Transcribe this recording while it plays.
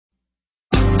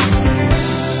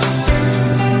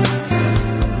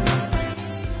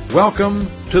Welcome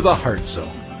to the Heart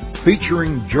Zone,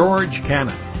 featuring George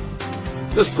Cannon.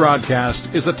 This broadcast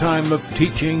is a time of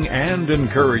teaching and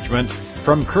encouragement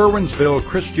from Curwensville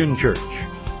Christian Church.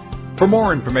 For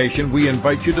more information, we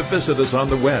invite you to visit us on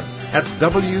the web at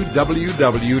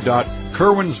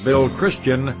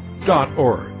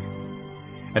www.curwensvillechristian.org.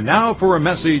 And now for a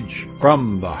message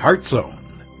from the Heart Zone.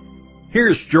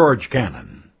 Here's George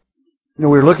Cannon. You know,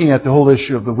 we're looking at the whole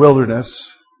issue of the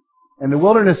wilderness. And the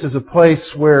wilderness is a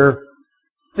place where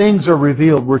things are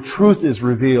revealed, where truth is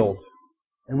revealed.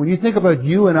 And when you think about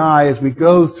you and I as we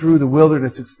go through the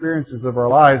wilderness experiences of our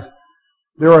lives,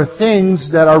 there are things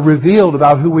that are revealed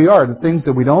about who we are. The things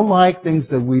that we don't like, things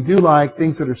that we do like,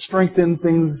 things that are strengthened,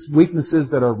 weaknesses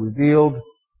that are revealed.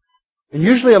 And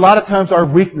usually a lot of times our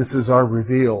weaknesses are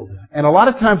revealed. And a lot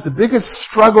of times the biggest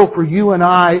struggle for you and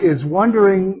I is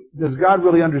wondering, does God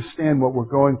really understand what we're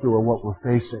going through or what we're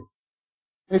facing?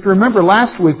 If you remember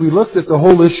last week, we looked at the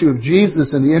whole issue of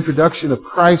Jesus and the introduction of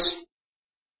Christ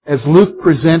as Luke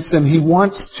presents him. He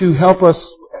wants to have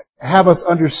us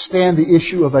understand the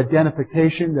issue of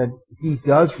identification, that He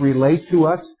does relate to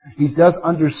us. He does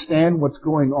understand what's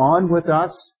going on with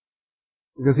us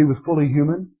because He was fully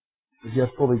human, but yet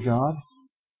fully God.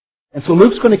 And so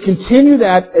Luke's going to continue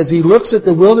that as he looks at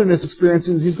the wilderness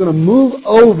experiences. He's going to move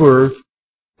over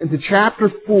into chapter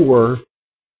 4,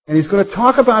 and he's going to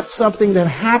talk about something that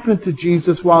happened to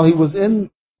Jesus while He was in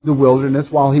the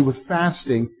wilderness, while He was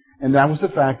fasting, and that was the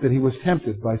fact that He was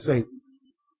tempted by Satan.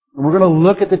 And we're going to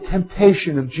look at the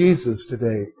temptation of Jesus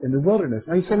today in the wilderness.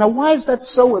 Now you say, why is that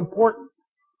so important?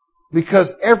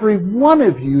 Because every one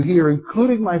of you here,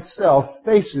 including myself,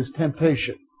 faces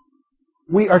temptation.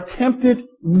 We are tempted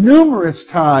numerous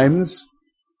times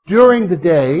during the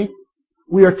day.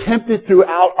 We are tempted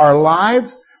throughout our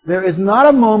lives. There is not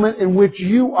a moment in which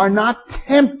you are not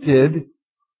tempted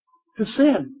to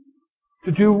sin,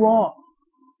 to do wrong.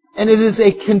 And it is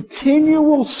a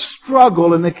continual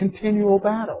struggle and a continual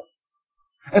battle.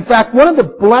 In fact, one of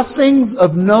the blessings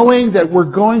of knowing that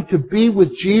we're going to be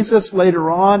with Jesus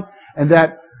later on, and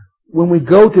that when we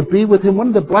go to be with Him, one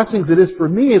of the blessings it is for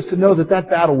me is to know that that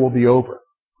battle will be over.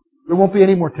 There won't be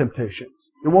any more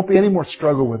temptations. There won't be any more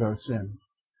struggle with our sin.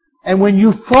 And when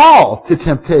you fall to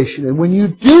temptation, and when you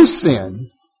do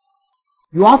sin,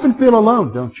 you often feel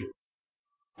alone, don't you?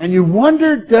 And you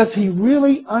wonder, does He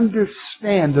really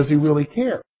understand? Does He really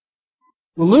care?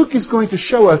 Well, Luke is going to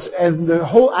show us, as the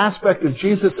whole aspect of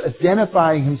Jesus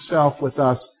identifying Himself with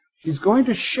us, he's going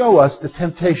to show us the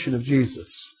temptation of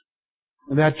Jesus.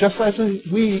 And that just as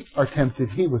we are tempted,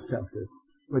 He was tempted,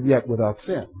 but yet without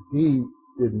sin. He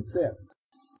didn't sin.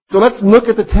 So let's look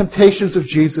at the temptations of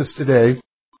Jesus today.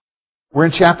 We're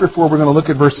in chapter 4. We're going to look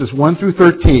at verses 1 through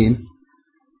 13.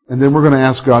 And then we're going to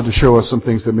ask God to show us some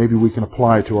things that maybe we can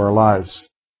apply to our lives.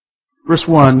 Verse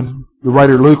 1, the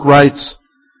writer Luke writes,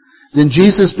 "Then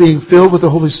Jesus, being filled with the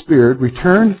Holy Spirit,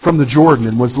 returned from the Jordan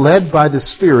and was led by the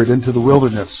Spirit into the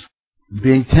wilderness,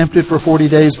 being tempted for 40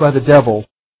 days by the devil.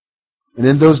 And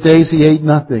in those days He ate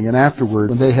nothing, and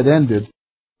afterward, when they had ended,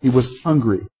 He was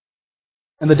hungry.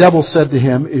 And the devil said to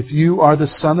Him, 'If you are the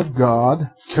Son of God,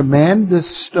 command this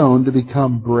stone to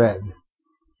become bread.'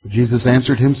 But Jesus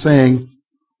answered him, saying,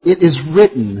 'It is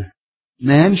written,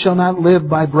 man shall not live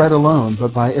by bread alone,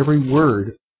 but by every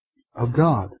word of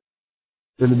God.'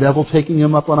 Then the devil, taking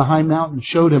Him up on a high mountain,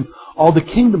 showed Him all the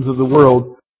kingdoms of the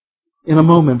world in a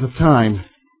moment of time.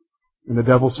 And the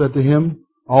devil said to Him,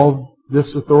 'All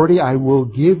this authority I will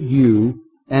give you,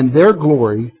 and their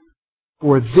glory,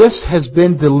 for this has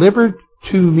been delivered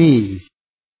to me.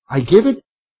 I give it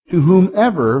to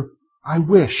whomever I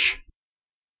wish.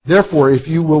 Therefore, if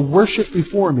you will worship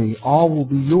before me, all will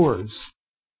be yours.'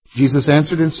 Jesus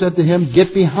answered and said to him,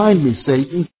 'Get behind me,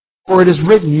 Satan, for it is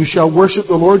written, you shall worship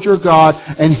the Lord your God,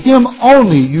 and Him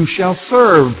only you shall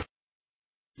serve.'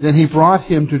 Then He brought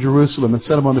him to Jerusalem and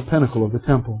set him on the pinnacle of the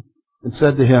temple, and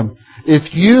said to him,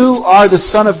 'If you are the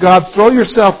Son of God, throw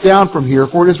yourself down from here,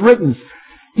 for it is written,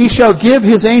 He shall give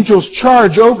His angels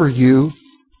charge over you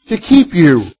to keep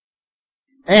you.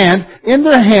 And in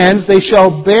their hands they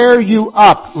shall bear you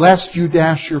up, lest you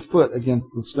dash your foot against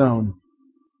the stone.'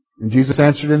 And Jesus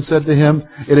answered and said to him,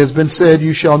 'It has been said,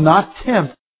 you shall not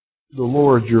tempt the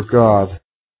Lord your God.'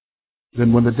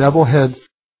 Then when the devil had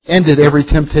ended every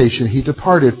temptation, he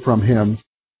departed from him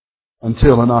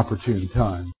until an opportune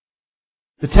time."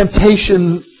 The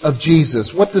temptation of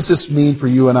Jesus. What does this mean for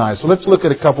you and I? So let's look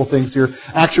at a couple things here.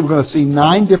 Actually, we're going to see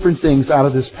 9 different things out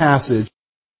of this passage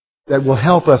that will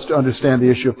help us to understand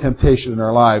the issue of temptation in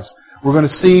our lives. We're going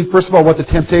to see, first of all, what the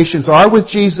temptations are with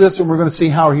Jesus, and we're going to see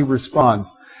how He responds.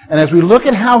 And as we look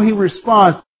at how He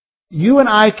responds, you and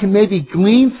I can maybe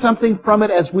glean something from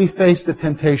it as we face the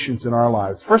temptations in our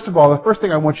lives. First of all, the first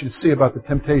thing I want you to see about the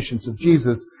temptations of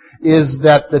Jesus is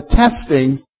that the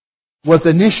testing was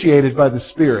initiated by the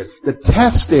Spirit. The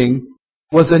testing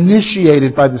was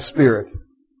initiated by the Spirit.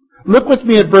 Look with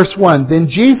me at verse 1. Then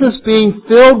Jesus, being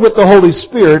filled with the Holy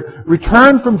Spirit,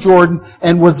 returned from Jordan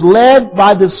and was led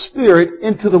by the Spirit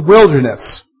into the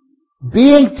wilderness,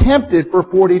 being tempted for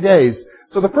 40 days.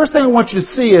 So the first thing I want you to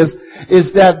see is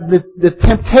that the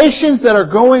temptations that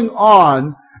are going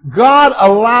on, God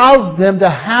allows them to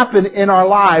happen in our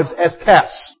lives as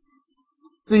tests.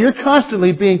 So you're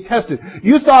constantly being tested.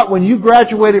 You thought when you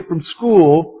graduated from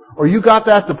school, or you got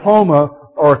that diploma,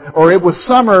 or it was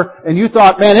summer, and you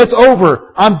thought, man, it's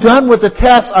over. I'm done with the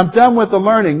tests. I'm done with the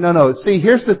learning. No. See,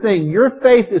 here's the thing. Your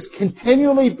faith is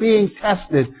continually being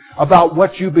tested about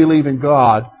what you believe in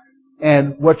God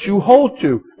and what you hold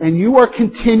to. And you are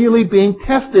continually being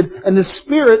tested, and the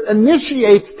Spirit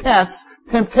initiates tests,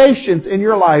 temptations in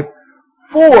your life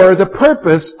for the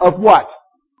purpose of what?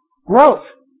 Growth.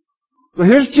 So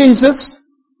here's Jesus.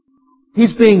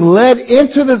 He's being led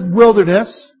into the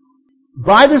wilderness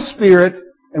by the Spirit,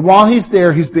 and while He's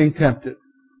there, He's being tempted.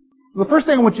 The first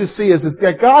thing I want you to see is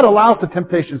that God allows the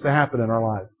temptations to happen in our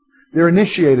lives. They're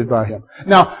initiated by Him.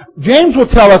 Now, James will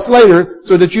tell us later,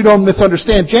 so that you don't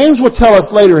misunderstand, James will tell us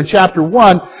later in chapter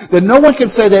 1 that no one can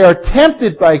say they are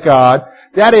tempted by God.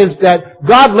 That is, that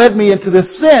God led me into the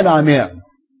sin I'm in.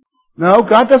 No,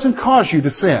 God doesn't cause you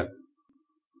to sin.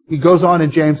 He goes on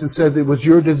in James and says it was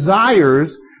your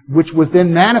desires which was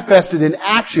then manifested in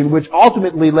action, which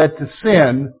ultimately led to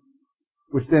sin,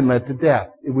 which then led to death.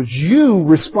 It was you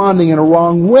responding in a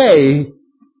wrong way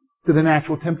to the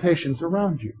natural temptations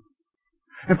around you.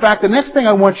 In fact, the next thing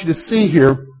I want you to see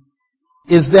here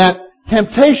is that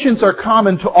temptations are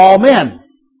common to all men.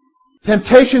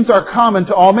 Temptations are common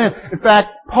to all men. In fact,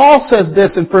 Paul says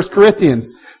this in 1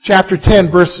 Corinthians chapter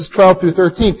 10, verses 12 through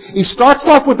 13. He starts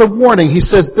off with a warning. He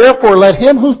says, therefore, let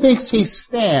him who thinks he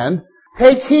stand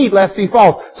take heed lest he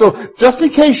falls. So, just in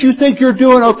case you think you're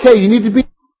doing okay, you need to be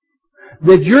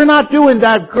that you're not doing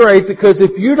that great, because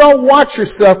if you don't watch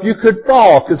yourself, you could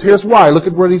fall. Because here's why. Look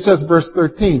at what he says, verse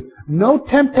 13. No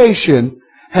temptation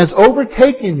has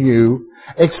overtaken you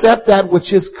except that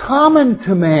which is common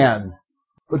to man.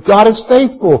 But God is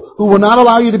faithful, who will not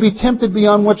allow you to be tempted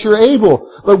beyond what you're able,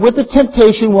 but with the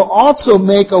temptation will also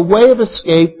make a way of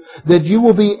escape that you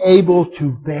will be able to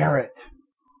bear it.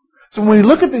 So when we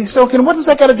look at this, so okay, what does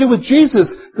that got to do with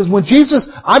Jesus? Because when Jesus,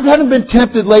 I haven't been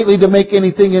tempted lately to make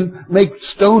anything and make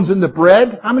stones into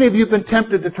bread. How many of you have been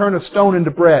tempted to turn a stone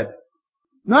into bread?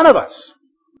 None of us.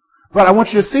 But I want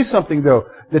you to see something though.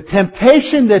 The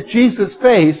temptation that Jesus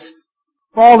faced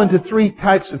fall into three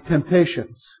types of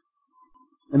temptations.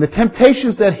 And the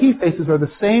temptations that He faces are the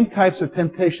same types of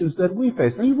temptations that we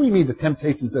face. Now, we mean the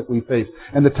temptations that we face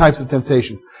and the types of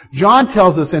temptation. John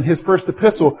tells us in his first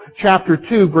epistle, chapter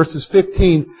 2, verses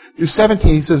 15 through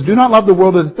 17, he says, do not love the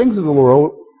world or the things of the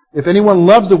world. If anyone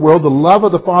loves the world, the love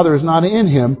of the Father is not in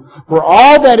him. For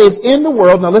all that is in the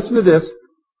world, now listen to this,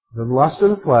 the lust of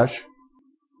the flesh,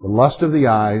 the lust of the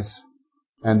eyes,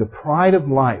 and the pride of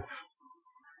life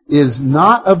is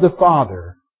not of the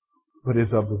Father, but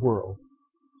is of the world.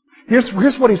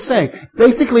 Here's what he's saying.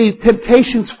 Basically,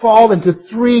 temptations fall into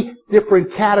three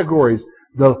different categories.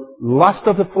 The lust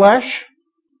of the flesh,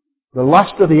 the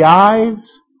lust of the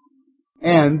eyes,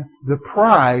 and the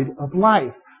pride of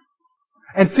life.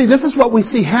 And see, this is what we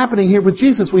see happening here with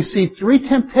Jesus. We see three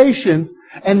temptations,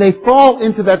 and they fall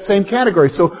into that same category.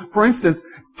 So, for instance,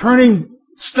 turning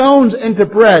stones into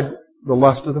bread, the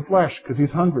lust of the flesh, because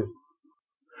he's hungry.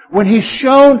 When he's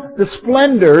shown the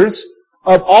splendors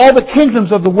of all the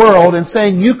kingdoms of the world and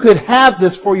saying you could have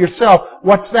this for yourself,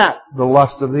 what's that? The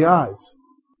lust of the eyes.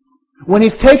 When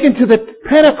he's taken to the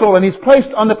pinnacle and he's placed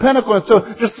on the pinnacle, and so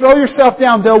just throw yourself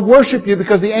down, they'll worship you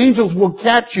because the angels will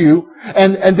catch you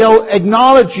and they'll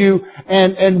acknowledge you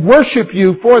and worship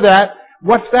you for that.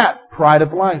 What's that? Pride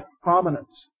of life.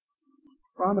 Prominence.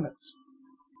 Prominence.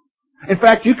 In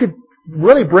fact, you could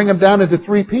really bring them down into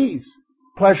three P's.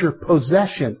 Pleasure,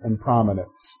 possession, and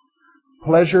prominence.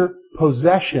 Pleasure,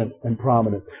 possession, and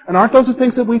prominence. And aren't those the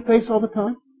things that we face all the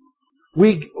time?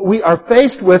 We are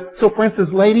faced with, so for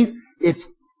instance, ladies, it's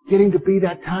getting to be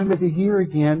that time of the year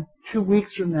again. 2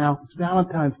 weeks from now, it's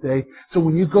Valentine's Day. So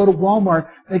when you go to Walmart,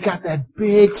 they got that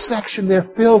big section there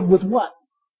filled with what?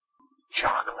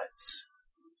 Chocolates.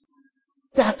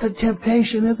 That's a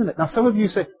temptation, isn't it? Now some of you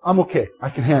say, I'm okay, I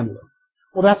can handle it.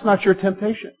 Well, that's not your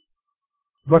temptation.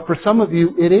 But for some of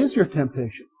you, it is your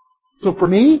temptation. So for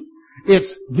me,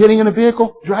 it's getting in a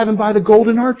vehicle, driving by the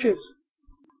Golden Arches.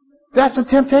 That's a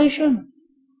temptation.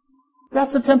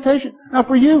 That's a temptation. Now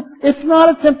for you, it's not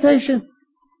a temptation.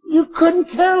 You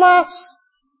couldn't care less.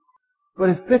 But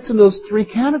it fits in those three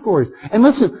categories. And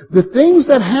listen, the things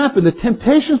that happen, the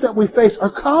temptations that we face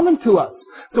are common to us.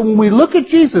 So when we look at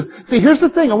Jesus, see, here's the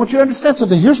thing. I want you to understand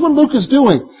something. Here's what Luke is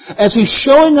doing. As he's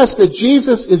showing us that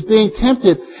Jesus is being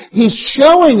tempted, he's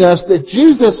showing us that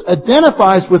Jesus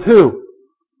identifies with who?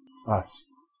 Us.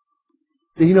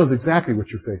 See, he knows exactly what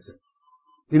you're facing.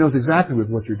 He knows exactly with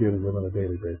what you're dealing with on a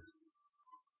daily basis.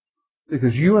 See,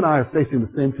 because you and I are facing the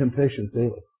same temptations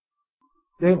daily.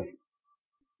 Daily.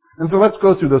 And so let's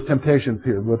go through those temptations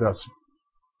here with us.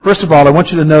 First of all, I want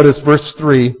you to notice verse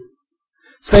 3.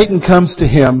 Satan comes to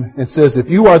him and says, if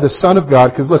you are the Son of God,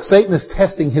 because look, Satan is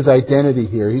testing his identity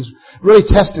here. He's really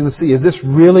testing to see, is this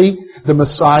really the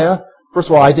Messiah? First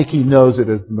of all, I think he knows it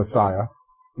is the Messiah.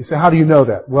 You say, how do you know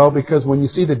that? Well, because when you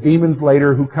see the demons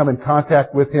later who come in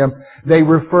contact with him, they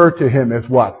refer to him as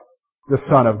what? The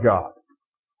Son of God.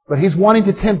 But he's wanting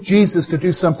to tempt Jesus to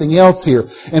do something else here.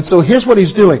 And so here's what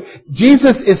he's doing.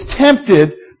 Jesus is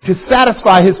tempted to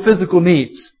satisfy his physical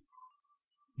needs.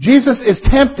 Jesus is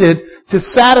tempted to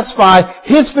satisfy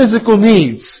his physical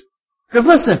needs. Because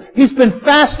listen, he's been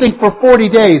fasting for 40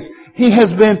 days. He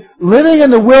has been living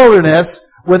in the wilderness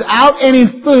without any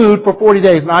food for 40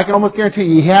 days. Now I can almost guarantee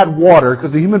you he had water,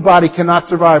 because the human body cannot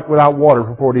survive without water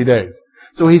for 40 days.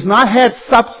 So he's not had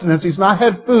substance, he's not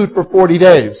had food for 40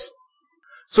 days.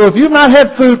 So if you've not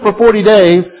had food for 40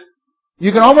 days,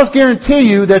 you can almost guarantee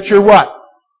you that you're what?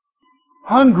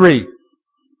 Hungry.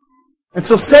 And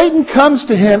so Satan comes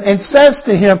to him and says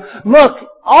to him, look,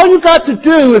 all you got to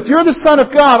do, if you're the Son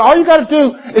of God, all you got to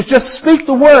do is just speak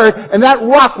the word and that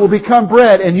rock will become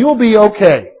bread and you'll be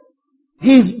okay.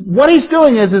 What he's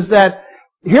doing is that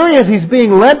here he is, he's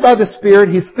being led by the Spirit,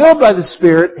 he's filled by the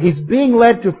Spirit, he's being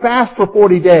led to fast for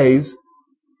 40 days,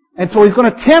 and so he's going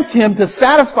to tempt him to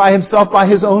satisfy himself by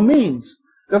his own means.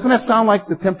 Doesn't that sound like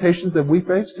the temptations that we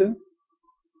face too?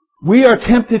 We are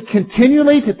tempted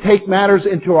continually to take matters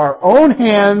into our own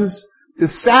hands to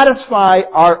satisfy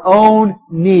our own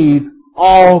needs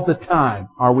all the time,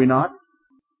 are we not?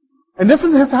 And this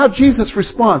is how Jesus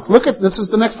responds. This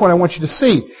is the next point I want you to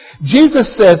see.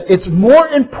 Jesus says it's more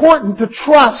important to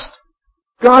trust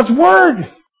God's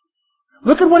Word.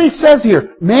 Look at what he says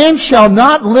here. Man shall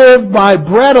not live by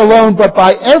bread alone, but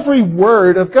by every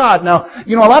word of God. Now,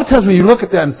 a lot of times when you look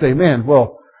at that and say, man,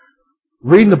 well,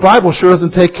 reading the Bible sure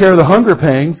doesn't take care of the hunger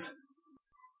pangs.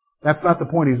 That's not the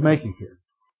point he's making here.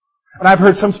 And I've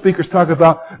heard some speakers talk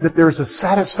about that there is a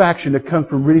satisfaction that comes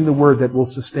from reading the Word that will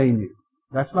sustain you.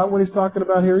 That's not what he's talking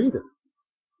about here either.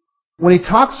 When he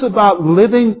talks about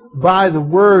living by the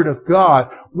Word of God,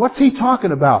 what's he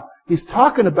talking about? He's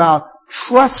talking about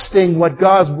trusting what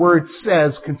God's Word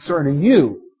says concerning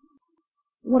you.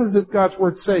 What does God's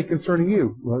Word say concerning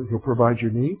you? Well, He'll provide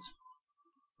your needs.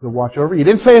 He'll watch over you. He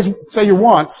didn't say your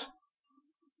wants.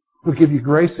 He'll give you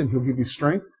grace and He'll give you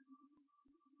strength.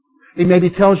 He maybe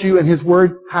tells you in His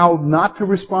Word how not to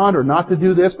respond or not to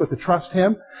do this, but to trust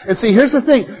Him. And see, here's the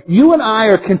thing. You and I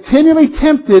are continually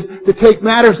tempted to take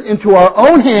matters into our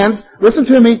own hands. Listen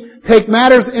to me. Take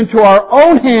matters into our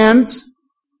own hands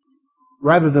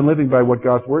rather than living by what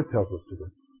God's Word tells us to do.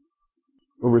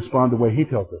 Or respond the way He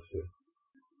tells us to.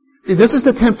 See, this is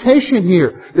the temptation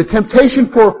here. The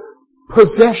temptation for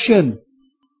possession,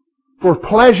 for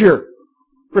pleasure,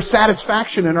 for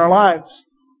satisfaction in our lives.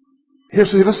 Here,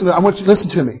 so I want you to listen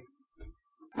to me.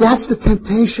 That's the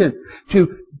temptation.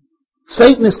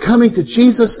 Satan is coming to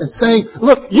Jesus and saying,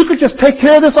 look, you could just take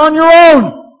care of this on your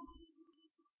own.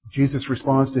 Jesus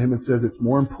responds to him and says, it's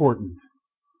more important,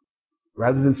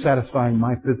 rather than satisfying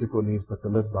my physical needs, but to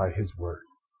live by His Word.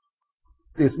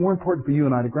 See, it's more important for you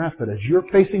and I to grasp that. As you're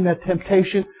facing that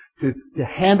temptation to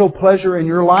handle pleasure in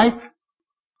your life,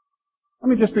 let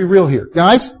me just be real here.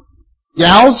 Guys,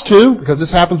 gals too, because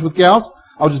this happens with gals,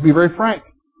 I'll just be very frank.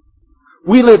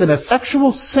 We live in a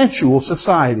sexual, sensual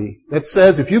society that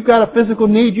says if you've got a physical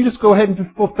need, you just go ahead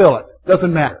and fulfill it.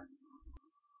 Doesn't matter.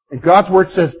 And God's Word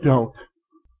says don't.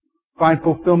 Find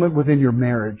fulfillment within your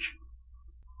marriage.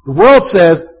 The world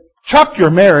says, chuck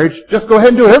your marriage, just go ahead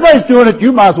and do it. Everybody's doing it,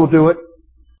 you might as well do it.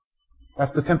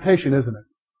 That's the temptation, isn't it?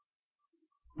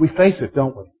 We face it,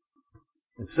 don't we?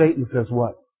 And Satan says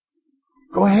what?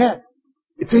 Go ahead.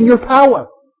 It's in your power.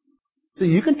 So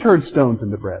you can turn stones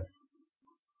into bread.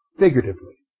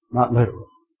 Figuratively, not literally.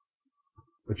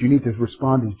 But you need to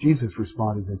respond as Jesus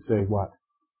responded and say what?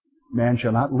 Man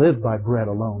shall not live by bread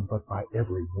alone, but by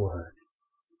every word.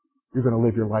 You're going to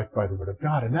live your life by the Word of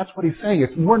God. And that's what he's saying.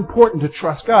 It's more important to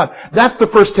trust God. That's the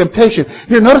first temptation.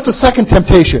 Here, notice the second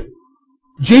temptation.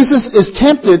 Jesus is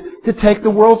tempted to take the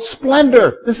world's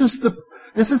splendor. This is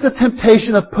This is the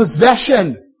temptation of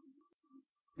possession.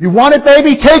 You want it,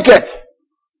 baby? Take it.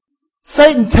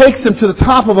 Satan takes him to the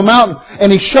top of a mountain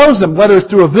and he shows them, whether it's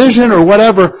through a vision or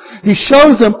whatever, he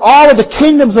shows them all of the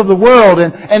kingdoms of the world.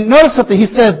 And notice something. He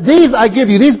says, these I give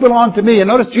you, these belong to me. And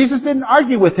notice Jesus didn't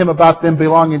argue with him about them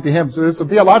belonging to him. So there's a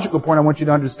theological point I want you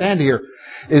to understand here,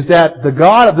 is that the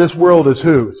God of this world is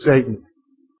who? Satan.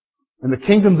 And the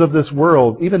kingdoms of this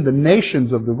world, even the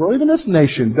nations of the world, even this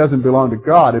nation doesn't belong to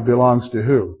God. It belongs to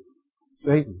who?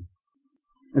 Satan.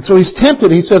 And so he's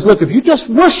tempted. He says, look, if you just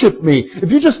worship me,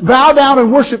 if you just bow down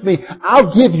and worship me,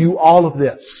 I'll give you all of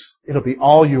this. It'll be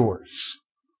all yours.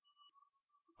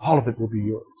 All of it will be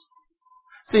yours.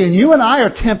 See, and you and I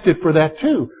are tempted for that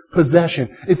too.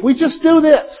 Possession. If we just do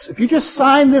this, if you just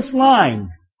sign this line,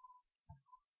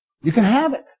 you can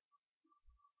have it.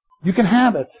 You can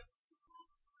have it.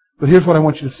 But here's what I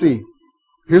want you to see.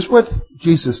 Here's what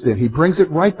Jesus did. He brings it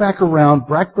right back around,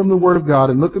 back from the Word of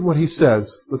God, and look at what He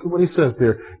says. Look at what He says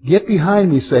there. Get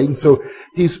behind me, Satan. So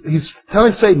He's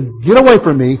telling Satan, get away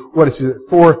from me. What is it?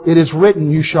 For it is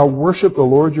written, you shall worship the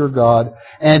Lord your God,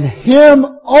 and Him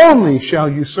only shall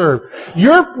you serve.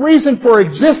 Your reason for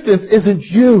existence isn't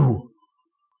you.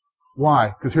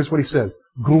 Why? Because here's what He says.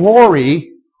 Glory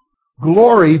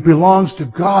belongs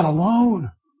to God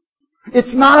alone.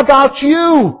 It's not about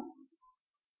you.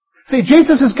 See,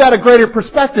 Jesus has got a greater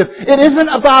perspective. It isn't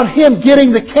about Him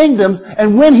getting the kingdoms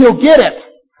and when He'll get it.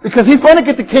 Because He's going to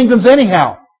get the kingdoms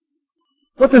anyhow.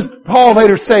 What does Paul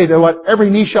later say? That what? Every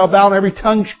knee shall bow and every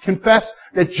tongue confess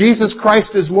that Jesus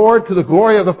Christ is Lord to the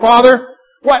glory of the Father.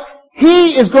 What?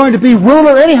 He is going to be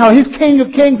ruler anyhow. He's King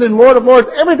of kings and Lord of lords.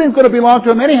 Everything's going to belong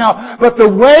to Him anyhow. But the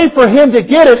way for Him to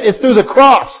get it is through the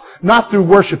cross, not through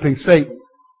worshiping Satan.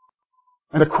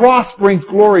 And the cross brings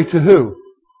glory to who?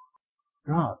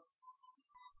 God.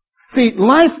 See,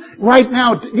 life right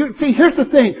now, here's the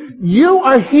thing. You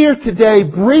are here today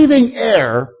breathing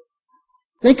air,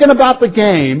 thinking about the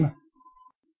game,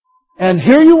 and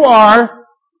here you are,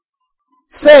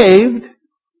 saved,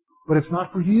 but it's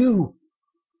not for you.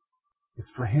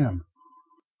 It's for Him.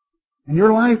 And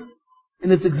your life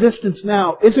and its existence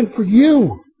now isn't for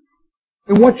you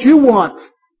and what you want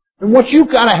and what you've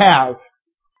got to have.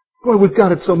 Boy, we've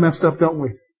got it so messed up, don't we?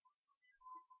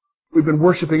 We've been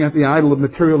worshiping at the idol of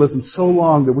materialism so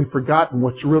long that we've forgotten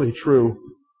what's really true.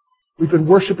 We've been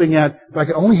worshiping at, if I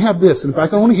can only have this, and if I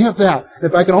can only have that, and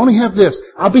if I can only have this,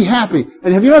 I'll be happy.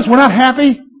 And have you noticed we're not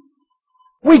happy?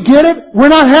 We get it. We're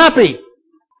not happy.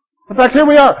 In fact, here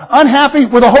we are, unhappy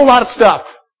with a whole lot of stuff.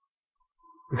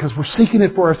 Because we're seeking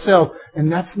it for ourselves.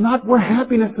 And that's not where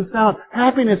happiness is found.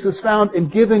 Happiness is found in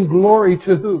giving glory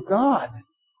to who? God.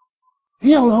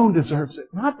 He alone deserves it.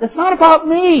 It's not about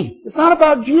me. It's not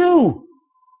about you.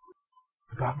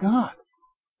 It's about God.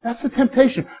 That's the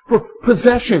temptation for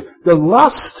possession, the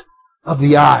lust of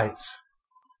the eyes.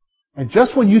 And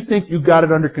just when you think you've got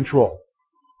it under control,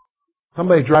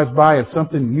 somebody drives by and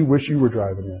something you wish you were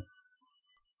driving in.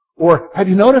 Or have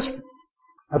you noticed?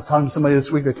 I was talking to somebody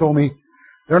this week. They told me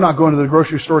they're not going to the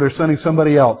grocery store. They're sending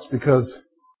somebody else because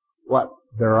what?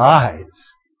 Their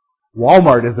eyes.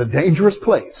 Walmart is a dangerous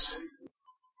place.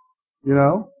 You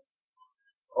know?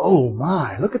 Oh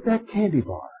my, look at that candy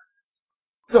bar.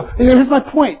 So, here's my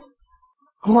point.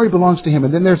 Glory belongs to Him.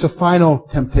 And then there's a final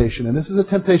temptation. And this is a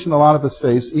temptation a lot of us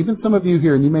face. Even some of you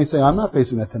here, and you may say, I'm not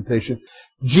facing that temptation.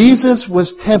 Jesus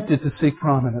was tempted to seek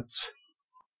prominence.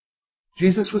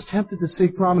 Jesus was tempted to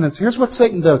seek prominence. Here's what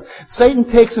Satan does. Satan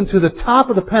takes him to the top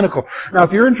of the pinnacle. Now,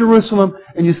 if you're in Jerusalem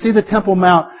and you see the Temple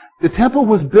Mount, the temple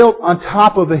was built on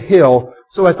top of a hill.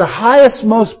 So at the highest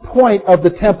most point of the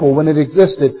temple when it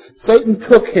existed, Satan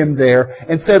took him there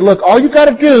and said, look, all you got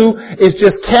to do is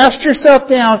just cast yourself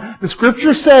down. The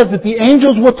Scripture says that the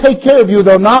angels will take care of you.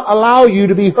 They'll not allow you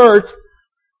to be hurt.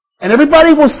 And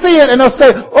everybody will see it and they'll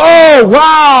say, oh,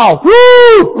 wow,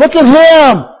 woo, look at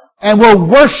him. And we'll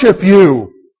worship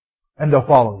you. And they'll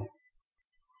follow you.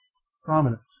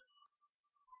 Prominence.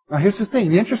 Now here's the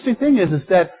thing. The interesting thing is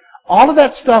that all of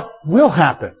that stuff will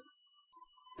happen.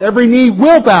 Every knee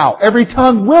will bow. Every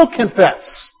tongue will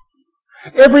confess.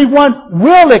 Everyone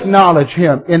will acknowledge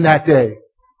Him in that day.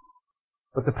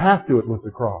 But the path to it was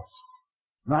the cross.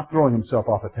 Not throwing himself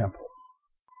off a temple.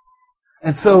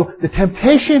 And so the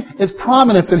temptation is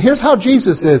prominence. And here's how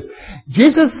Jesus is.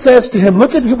 Jesus says to him,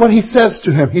 look at what He says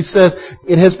to him. He says,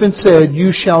 it has been said,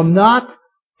 you shall not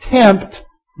tempt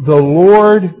the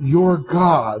Lord your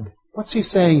God. What's He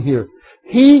saying here?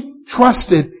 He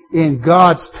trusted in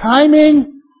God's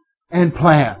timing and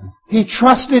plan. He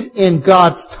trusted in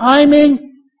God's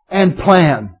timing and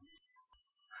plan.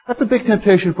 That's a big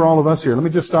temptation for all of us here. Let me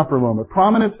just stop for a moment.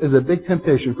 Prominence is a big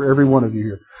temptation for every one of you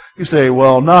here. You say,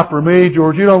 well, not for me,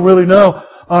 George. You don't really know.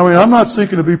 I mean, I'm not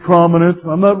seeking to be prominent.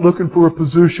 I'm not looking for a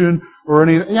position or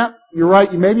anything. Yeah, you're right.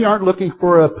 You maybe aren't looking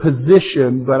for a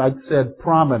position, but I said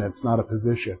prominence, not a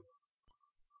position.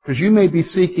 Because you may be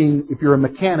seeking, if you're a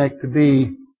mechanic, to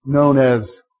be known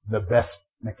as the best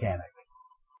mechanic.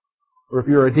 Or if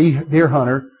you're a deer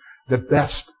hunter, the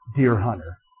best deer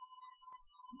hunter.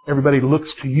 Everybody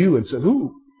looks to you and says,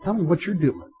 ooh, tell me what you're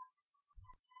doing.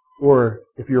 Or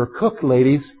if you're a cook,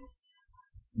 ladies,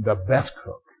 the best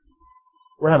cook.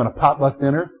 We're having a potluck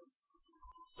dinner.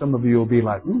 Some of you will be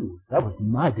like, ooh, that was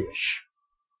my dish.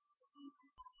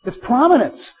 It's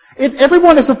prominence.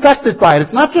 Everyone is affected by it.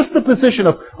 It's not just the position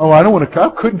of, I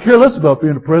couldn't care less about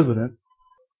being a president.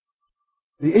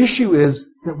 The issue is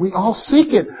that we all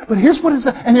seek it. But here's what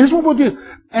we'll do.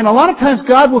 And a lot of times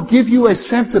God will give you a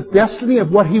sense of destiny of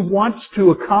what He wants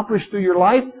to accomplish through your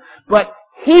life. But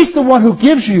He's the one who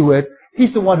gives you it.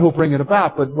 He's the one who will bring it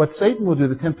about. But what Satan will do,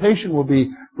 the temptation will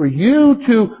be for you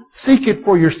to seek it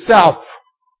for yourself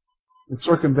and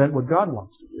circumvent what God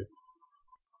wants to do.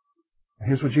 And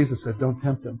here's what Jesus said, don't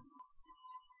tempt Him.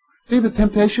 See the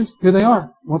temptations? Here they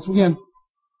are. Once again,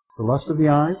 the lust of the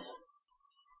eyes.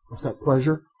 What's that?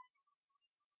 Pleasure.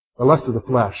 The lust of the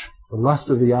flesh. The lust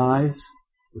of the eyes,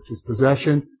 which is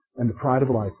possession, and the pride of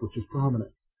life, which is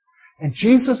prominence. And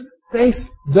Jesus faced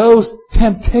those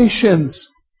temptations,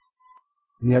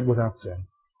 and yet without sin.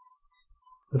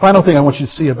 The final thing I want you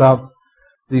to see about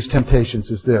these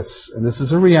temptations is this, and this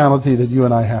is a reality that you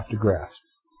and I have to grasp,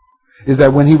 is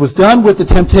that when He was done with the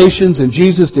temptations and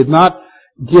Jesus did not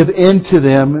give in to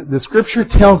them, the Scripture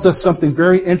tells us something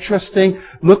very interesting.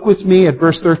 Look with me at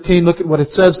verse 13. Look at what it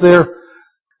says there.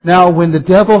 Now, when the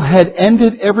devil had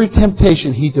ended every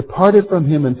temptation, he departed from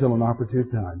him until an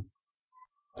opportune time.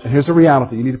 And here's a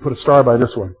reality. You need to put a star by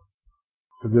this one,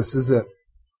 because this is it.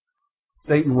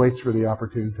 Satan waits for the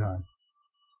opportune time.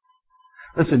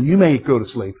 Listen, you may go to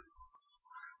sleep,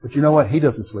 but you know what? He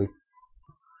doesn't sleep.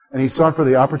 And he sought for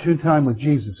the opportune time with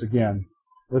Jesus again.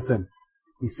 Listen,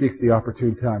 He seeks the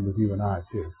opportune time with you and I,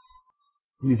 too.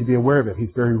 You need to be aware of it.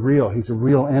 He's very real. He's a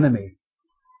real enemy.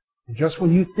 And just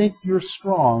when you think you're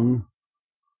strong,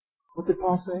 what did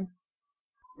Paul say?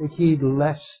 Take heed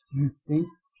lest you think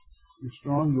you're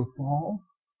strong, you'll fall.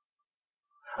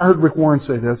 I heard Rick Warren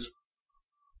say this,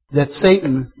 that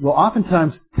Satan will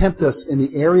oftentimes tempt us in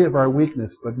the area of our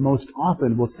weakness, but most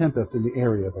often will tempt us in the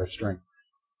area of our strength.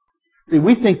 See,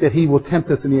 we think that he will tempt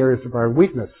us in the areas of our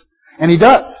weakness. And he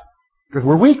does, because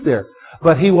we're weak there.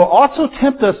 But he will also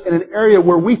tempt us in an area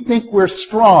where we think we're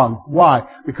strong. Why?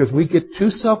 Because we get too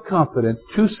self-confident,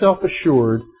 too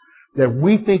self-assured, that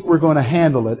we think we're going to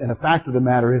handle it, and the fact of the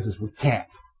matter is we can't.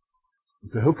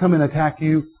 And so he'll come and attack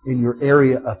you in your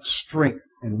area of strength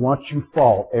and watch you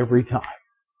fall every time.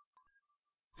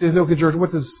 See, okay, George,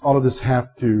 what does all of this have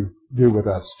to do with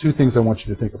us? Two things I want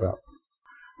you to think about.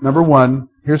 Number one,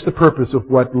 here's the purpose of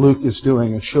what Luke is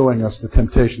doing and showing us the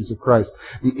temptations of Christ.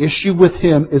 The issue with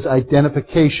Him is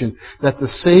identification, that the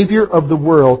Savior of the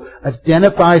world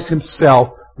identifies Himself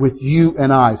with you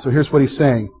and I. So here's what He's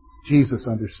saying. Jesus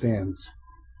understands.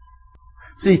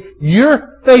 See,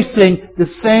 you're facing the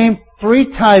same three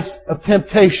types of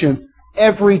temptations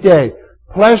every day.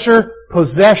 Pleasure,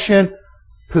 possession,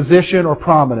 position, or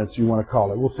prominence, you want to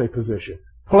call it. We'll say position.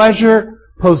 Pleasure,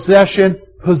 possession,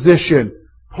 position.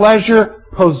 Pleasure,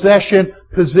 possession,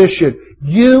 position.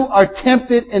 You are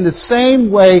tempted in the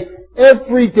same way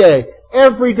every day.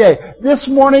 Every day. This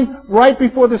morning, right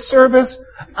before the service,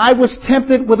 I was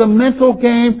tempted with a mental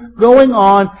game going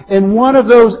on in one of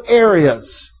those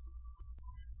areas.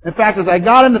 In fact, as I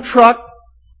got in the truck,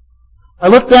 I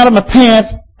looked down at my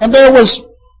pants, and there was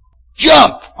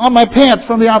junk on my pants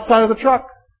from the outside of the truck.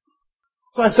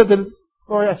 So I said to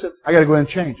Lori, I got to go in and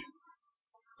change.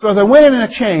 So as I went in and I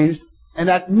changed, and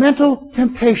that mental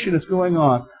temptation is going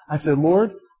on, I said,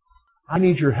 Lord, I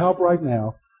need your help right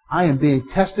now. I am being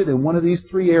tested in one of these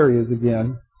three areas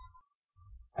again,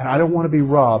 and I don't want to be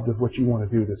robbed of what you want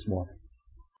to do this morning.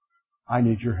 I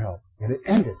need your help. And it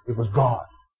ended. It was gone.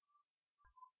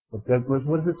 But then,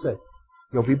 what does it say?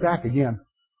 You'll be back again.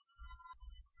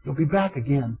 You'll be back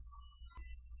again.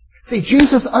 See,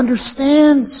 Jesus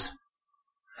understands.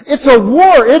 It's a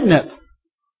war, isn't it?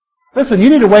 Listen, you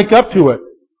need to wake up to it.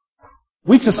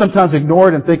 We just sometimes ignore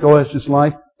it and think, oh, it's just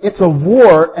life. It's a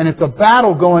war, and it's a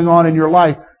battle going on in your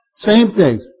life. Same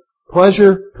things.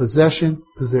 Pleasure, possession,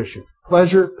 position.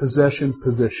 Pleasure, possession,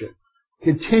 position.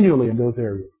 Continually in those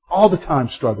areas. All the time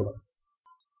struggling.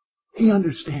 He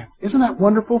understands. Isn't that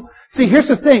wonderful? See, here's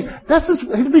the thing.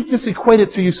 Let me just equate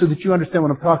it to you so that you understand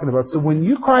what I'm talking about. So when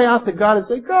you cry out to God and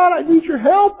say, God, I need your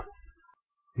help,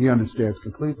 He understands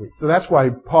completely. So that's why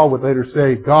Paul would later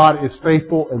say, God is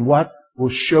faithful and what? Will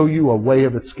show you a way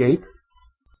of escape.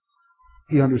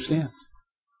 He understands.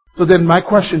 So then my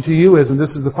question to you is, and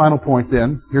this is the final point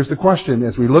then, here's the question.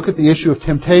 As we look at the issue of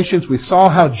temptations, we saw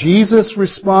how Jesus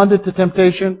responded to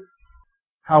temptation.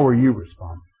 How are you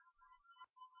responding?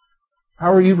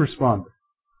 How are you responding?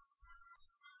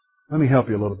 Let me help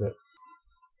you a little bit.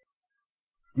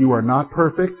 You are not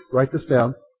perfect. Write this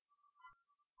down.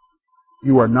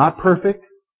 You are not perfect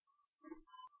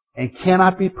and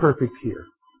cannot be perfect here.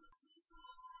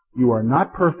 You are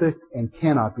not perfect and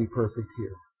cannot be perfect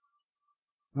here.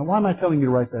 Now, why am I telling you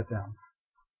to write that down?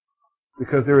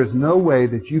 Because there is no way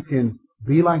that you can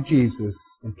be like Jesus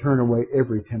and turn away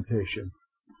every temptation.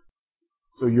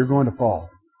 So you're going to fall.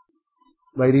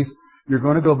 Ladies, you're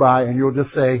going to go by and you'll just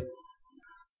say,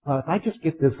 if I just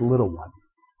get this little one,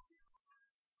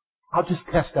 I'll just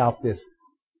test out this.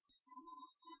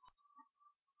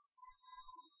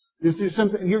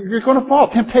 You're going to fall.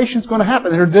 Temptation's going to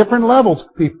happen. There are different levels,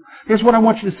 people. Here's what I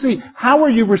want you to see. How are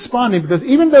you responding? Because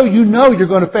even though you know you're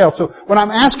going to fail, so when I'm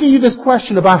asking you this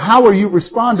question about how are you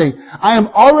responding, I am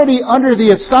already under the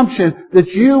assumption that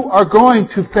you are going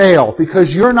to fail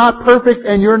because you're not perfect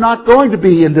and you're not going to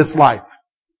be in this life.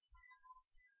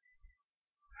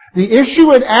 The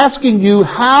issue in asking you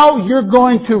how you're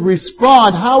going to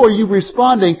respond, how are you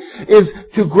responding, is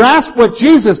to grasp what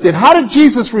Jesus did. How did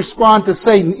Jesus respond to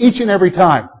Satan each and every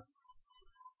time?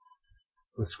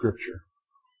 With Scripture.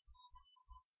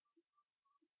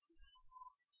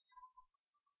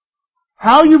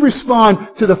 How you respond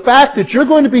to the fact that you're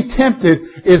going to be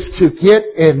tempted is to get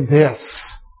in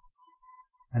this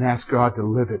and ask God to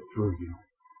live it through you.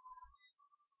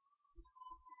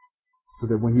 So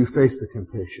that when you face the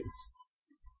temptations,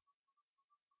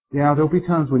 there'll be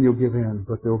times when you'll give in,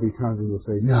 but there'll be times when you'll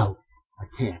say, no, I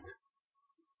can't.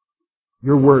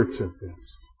 Your word says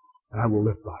this, and I will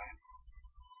live by it.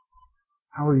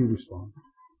 How are you responding?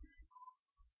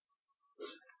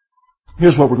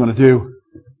 Here's what we're going to do.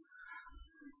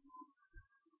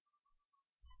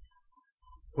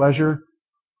 Pleasure,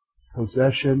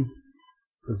 possession,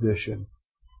 position.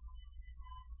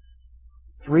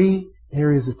 3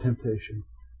 areas of temptation.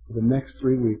 For the next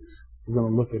 3 weeks, we're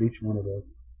going to look at each one of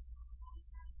those.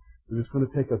 We're just going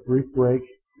to take a brief break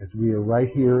as we are right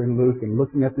here in Luke and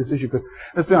looking at this issue. Because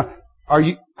let's be honest,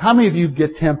 how many of you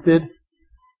get tempted?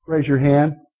 Raise your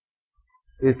hand.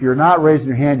 If you're not raising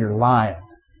your hand, you're lying.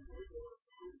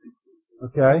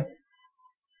 Okay?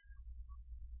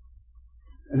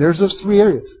 And there's those 3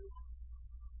 areas.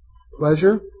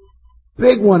 Pleasure,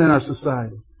 big one in our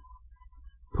society.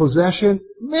 Possession,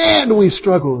 man, do we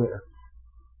struggle there.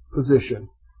 Position.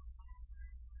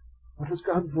 What does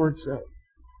God's Word say?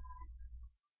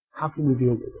 How can we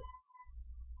deal with it?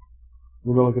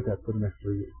 We're going to look at that for the next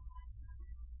 3 weeks.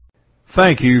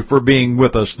 Thank you for being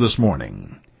with us this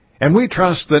morning. And we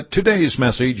trust that today's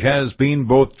message has been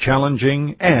both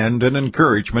challenging and an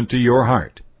encouragement to your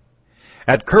heart.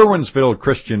 At Curwensville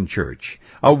Christian Church,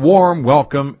 a warm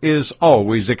welcome is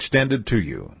always extended to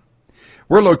you.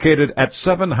 We're located at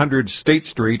 700 State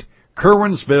Street,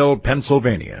 Curwensville,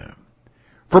 Pennsylvania.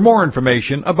 For more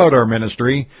information about our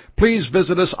ministry, please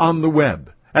visit us on the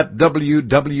web at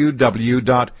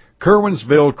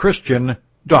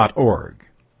www.curwensvillechristian.org.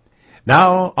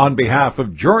 Now, on behalf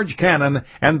of George Cannon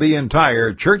and the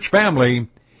entire church family,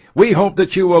 we hope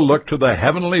that you will look to the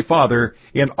Heavenly Father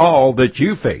in all that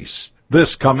you face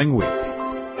this coming week.